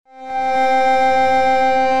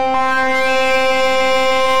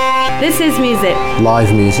This is music.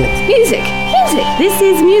 Live music. Music. Music. This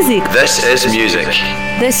is music. This is music.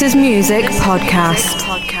 This is Music Podcast.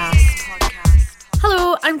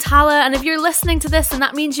 Hello, I'm Tala, and if you're listening to this, then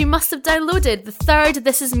that means you must have downloaded the third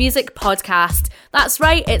This Is Music podcast. That's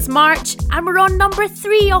right, it's March, and we're on number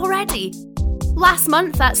 3 already. Last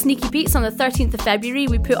month at Sneaky Pete's on the 13th of February,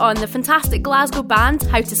 we put on the fantastic Glasgow band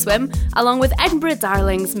How to Swim, along with Edinburgh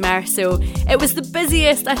darlings Merso. It was the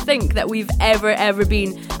busiest, I think, that we've ever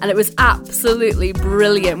been, and it was absolutely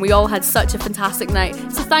brilliant. We all had such a fantastic night.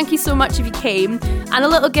 So thank you so much if you came. And a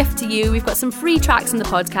little gift to you, we've got some free tracks in the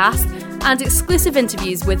podcast and exclusive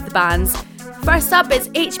interviews with the bands. First up, it's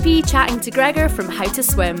HP chatting to Gregor from How to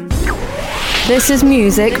Swim. This is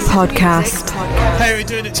Music Podcast. How are we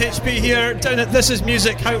doing? It's HP here, down at This Is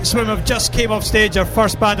Music, How to Swim. I've just came off stage, our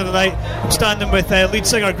first band of the night. I'm standing with lead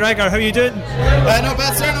singer Gregor. How are you doing? Not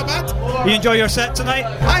bad, sir, not bad. You enjoy your set tonight?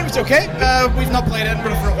 I was okay. We've not played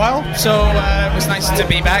Edinburgh for a while, so it was nice to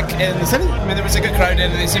be back in the city. I mean, there was a good crowd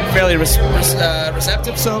in, and they seemed fairly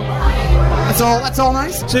receptive, so that's all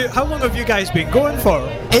nice. So how long have you guys been going for?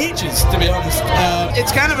 Ages, to be honest.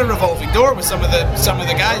 It's kind of a revolving door with some of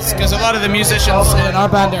the guys, because a lot of the musicians in our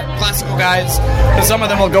band are classical guys, and some of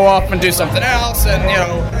them will go off and do something else, and you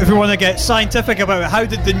know. If we want to get scientific about it, how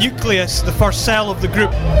did the nucleus, the first cell of the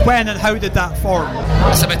group, when and how did that form?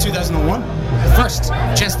 It's about 2001. The first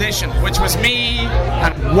gestation, which was me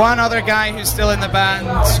and one other guy who's still in the band,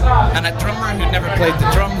 and a drummer who'd never played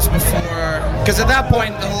the drums before. Because at that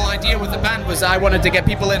point, the whole idea with the band was I wanted to get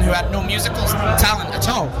people in who had no musical talent at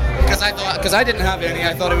all. Because I didn't have any,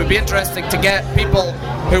 I thought it would be interesting to get people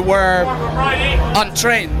who were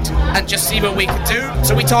untrained and just see what we could do.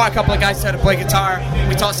 So we taught a couple of guys how to play guitar,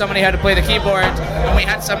 we taught somebody how to play the keyboard, and we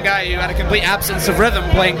had some guy who had a complete absence of rhythm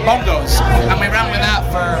playing bongos. And we ran with that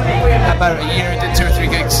for about a year, did 2 or 3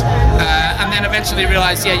 gigs. And then eventually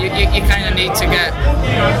realised, you kind of need to get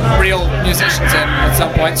real musicians in at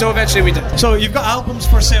some point. So eventually we did. So you've got albums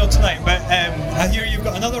for sale tonight, but I hear you've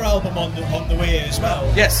got another album on the way as well.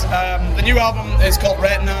 Yes, the new album is called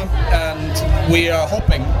Retina, and we are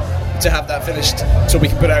hoping to have that finished so we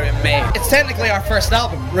can put it out in May. It's technically our first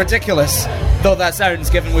album, ridiculous though that sounds,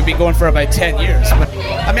 given we've been going for about 10 years. But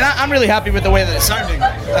I mean, I'm really happy with the way that it's sounding.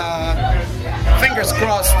 Fingers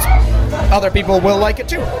crossed other people will like it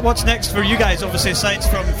too. What's next for you guys, obviously, aside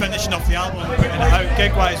from finishing off the album and putting it out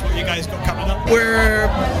gig-wise, what you guys got coming up? We're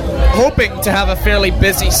hoping to have a fairly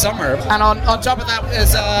busy summer, and on top of that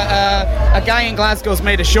is a guy in Glasgow's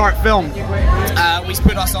made a short film. We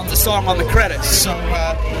put us on the song on the credits, so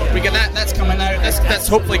we get that's coming out. That's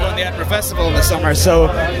hopefully going to the Edinburgh Festival in the summer, so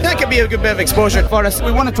that could be a good bit of exposure for us.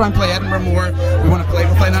 We want to try and play Edinburgh more. We're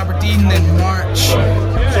playing Aberdeen in March.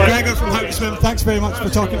 Gregor from How to Swim, thanks very much for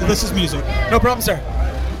talking to This Is Music. No problem, sir.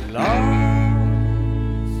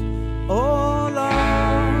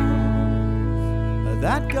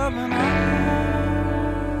 That governor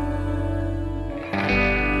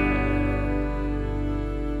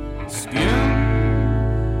skew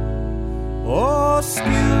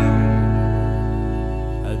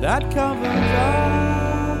that covers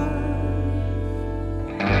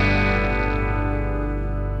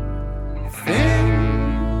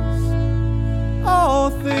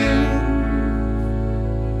things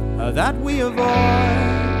that we avoid.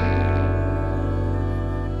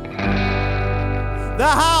 The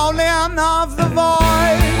howling of the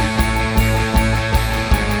void,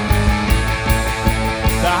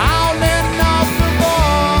 the howling of the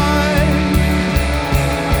void.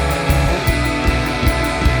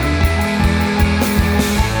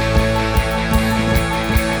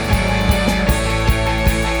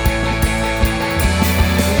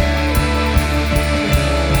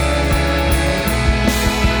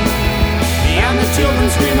 And the children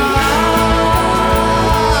scream out,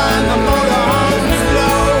 and the motor horns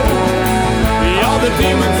blow. The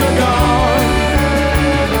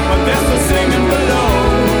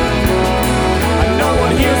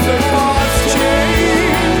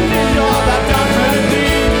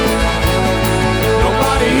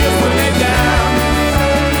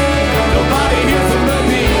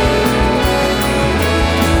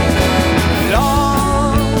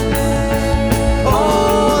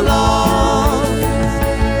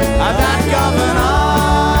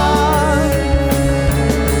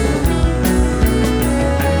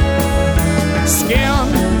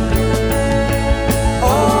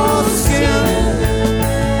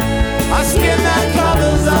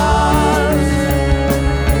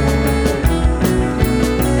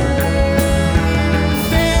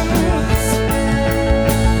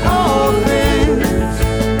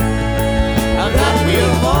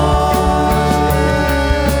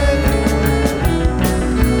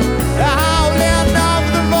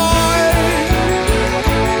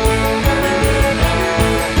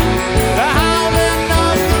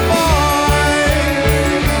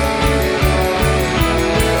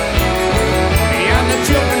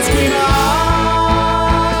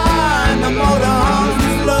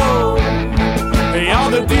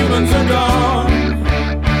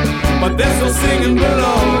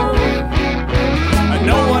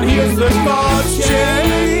the chords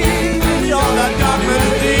change, all that dark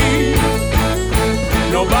melody.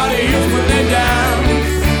 Nobody hears when they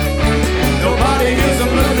dance, nobody hears them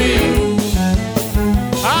moving.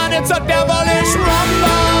 And it's a devilish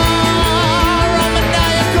rumble,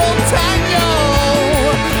 maniacal tango,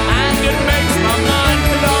 and it makes my mind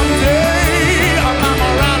clumsy, a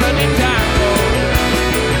morality tango.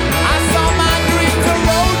 I saw my dreams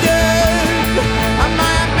eroded, and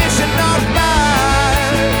my ambition knocked back.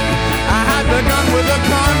 I had begun with a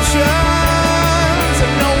conscience,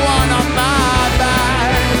 and no one on my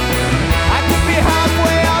back. I could be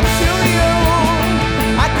halfway up to you,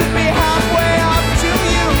 I could be halfway up to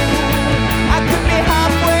you, I could be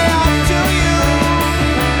halfway up to you,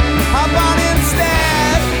 but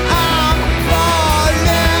instead I'm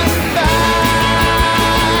falling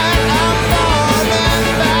back, I'm falling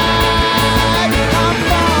back, I'm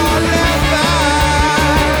falling back.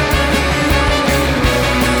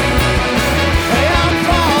 Hey, I'm falling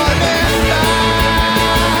back,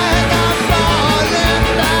 I'm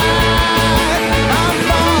falling back, I'm falling back, I'm falling back, I'm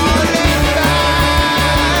falling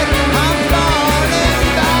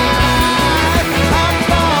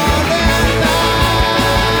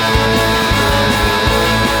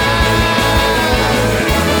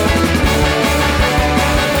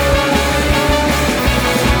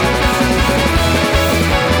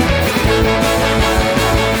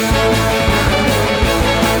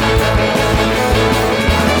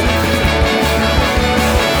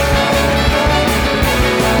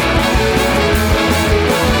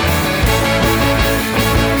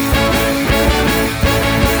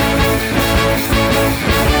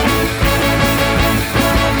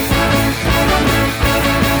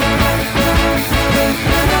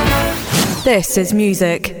This is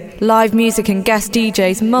Music. Live music and guest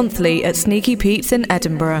DJs monthly at Sneaky Pete's in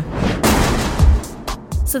Edinburgh.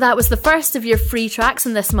 So that was the first of your free tracks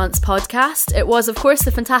in this month's podcast. It was, of course,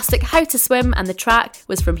 the fantastic How to Swim, and the track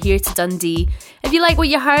was From Here to Dundee. If you like what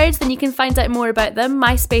you heard, then you can find out more about them,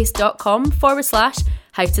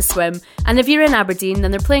 myspace.com/How to Swim. And if you're in Aberdeen,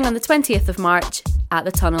 then they're playing on the 20th of March at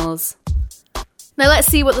the Tunnels. Now let's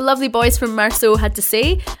see what the lovely boys from Merceau had to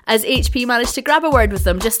say, as HP managed to grab a word with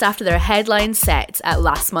them just after their headline set at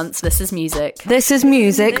last month's This Is Music. This is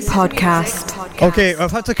Music podcast. Okay,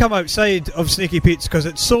 I've had to come outside of Sneaky Pete's because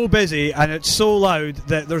it's so busy and it's so loud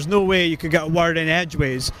that there's no way you can get a word in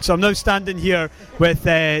edgeways. So I'm now standing here with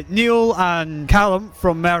Neil and Callum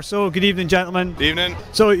from Merceau. Good evening, gentlemen. Good evening.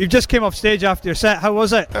 So you just came off stage after your set. How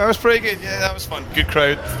was it? It was pretty good, yeah, that was fun. Good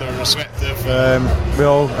crowd, they were receptive. We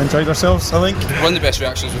all enjoyed ourselves, I think. One of the best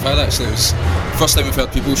reactions we've had, actually. It was the first time we've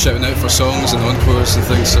heard people shouting out for songs and encores and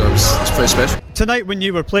things, so it was pretty special. Tonight when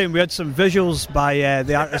you were playing, we had some visuals by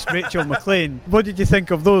the artist Rachel McLean. What did you think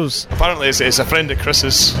of those? Apparently it's a friend of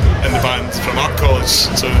Chris's in the band from art college,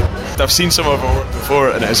 so I've seen some of her work before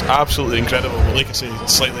and it is absolutely incredible, but like I say,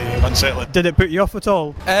 slightly unsettling. Did it put you off at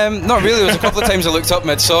all? Not really. There was a couple of times I looked up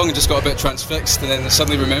mid-song and just got a bit transfixed, and then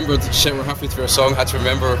suddenly remembered, shit, we're halfway through a song, had to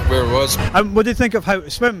remember where it was. And what did you think of How to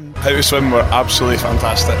Swim? How to Swim were absolutely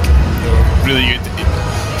fantastic. They were really good.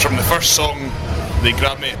 From the first song, they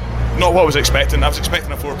grabbed me. Not what I was expecting. I was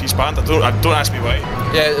expecting a four-piece band. Don't ask me why.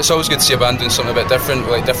 Yeah, it's always good to see a band doing something a bit different,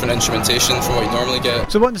 like different instrumentation from what you normally get.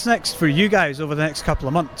 So what's next for you guys over the next couple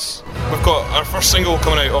of months? We've got our first single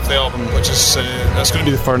coming out off the album, which is that's going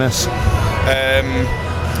to be The Furnace,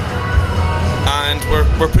 and we're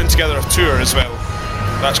putting together a tour as well.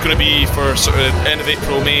 That's going to be for sort of end of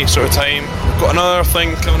April, May sort of time. We've got another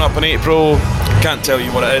thing coming up in April. Can't tell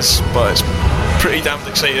you what it is, but it's pretty damn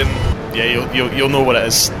exciting. Yeah, you'll know what it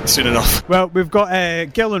is soon enough. Well, we've got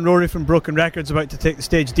Gil and Rory from Broken Records about to take the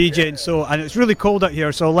stage DJing, and it's really cold out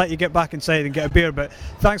here, so I'll let you get back inside and get a beer, but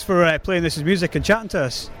thanks for playing This Is Music and chatting to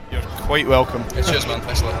us. You're quite welcome. Cheers, man.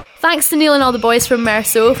 Thanks a lot. Thanks to Neil and all the boys from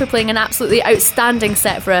Merceau for playing an absolutely outstanding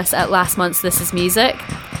set for us at last month's This Is Music.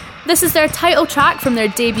 This is their title track from their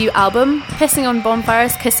debut album, Pissing on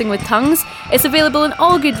Bonfires, Kissing with Tongues. It's available in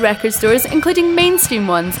all good record stores, including mainstream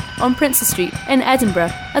ones, on Princes Street in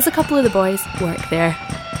Edinburgh, as a couple of the boys work there.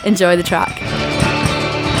 Enjoy the track.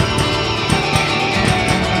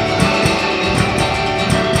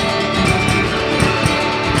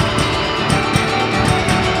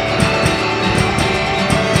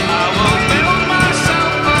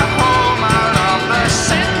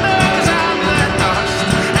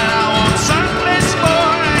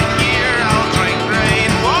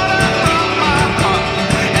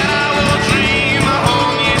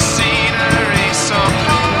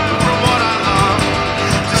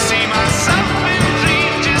 myself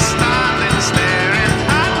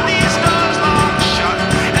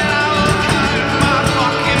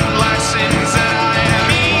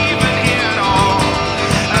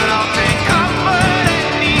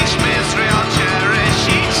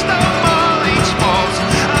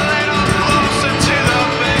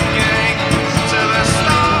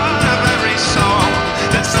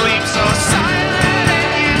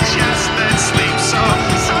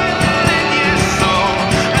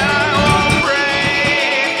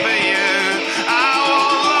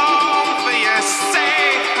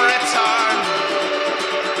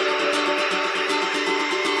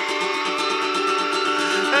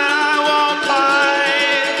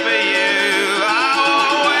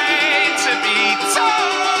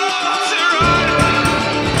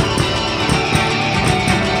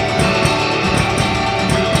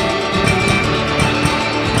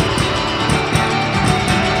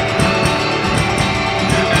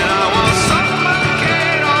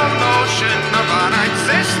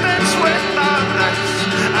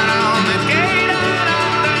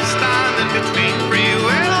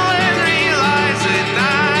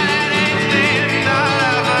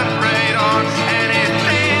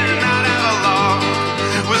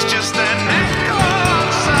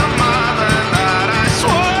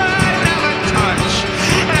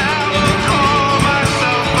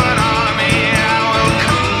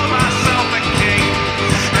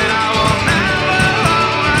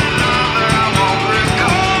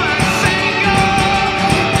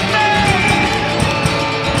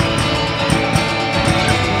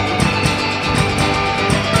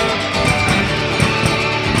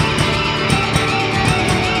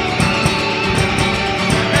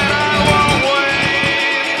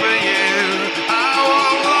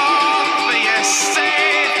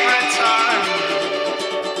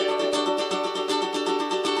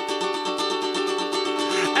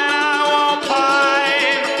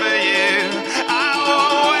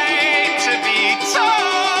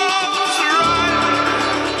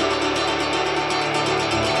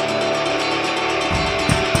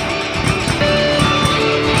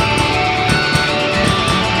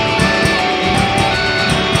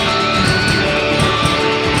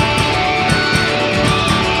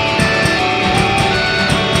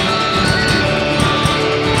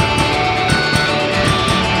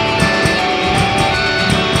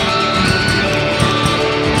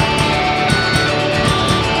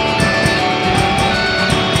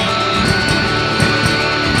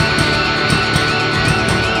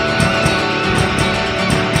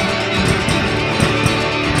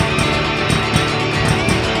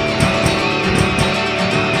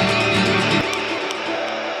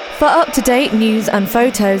up-to-date news and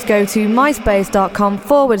photos, go to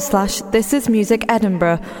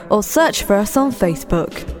myspace.com/thisismusicedinburgh or search for us on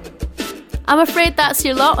Facebook. I'm afraid that's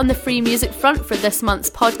your lot on the free music front for this month's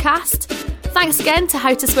podcast. Thanks again to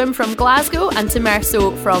How to Swim from Glasgow and to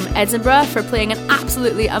Merso from Edinburgh for playing an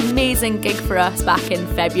absolutely amazing gig for us back in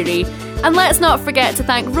February. And let's not forget to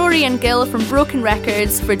thank Rory and Gil from Broken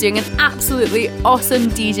Records for doing an absolutely awesome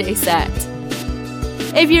DJ set.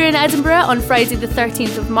 If you're in Edinburgh on Friday the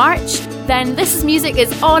 13th of March, then This Is Music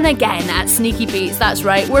is on again at Sneaky Pete's. That's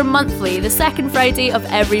right, we're monthly, the second Friday of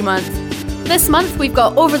every month. This month we've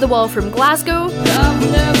got Over the Wall from Glasgow.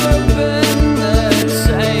 I've never been the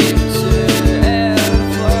same to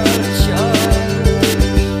ever judge.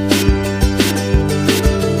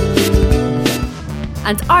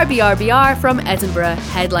 And RBRBR from Edinburgh,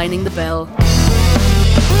 headlining the bill.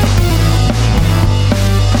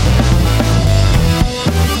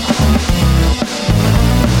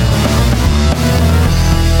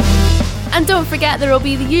 And don't forget there will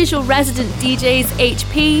be the usual resident DJs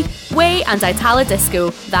HP, Way and Itala Disco,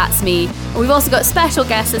 that's me. And we've also got special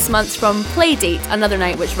guests this month from Playdate, another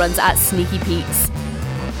night which runs at Sneaky Pete's.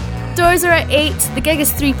 Doors are at 8, the gig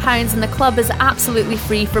is £3 and the club is absolutely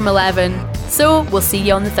free from 11. So we'll see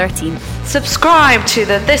you on the 13th. Subscribe to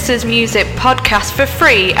the This Is Music podcast for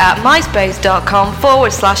free at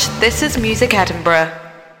myspace.com/thisismusicedinburgh.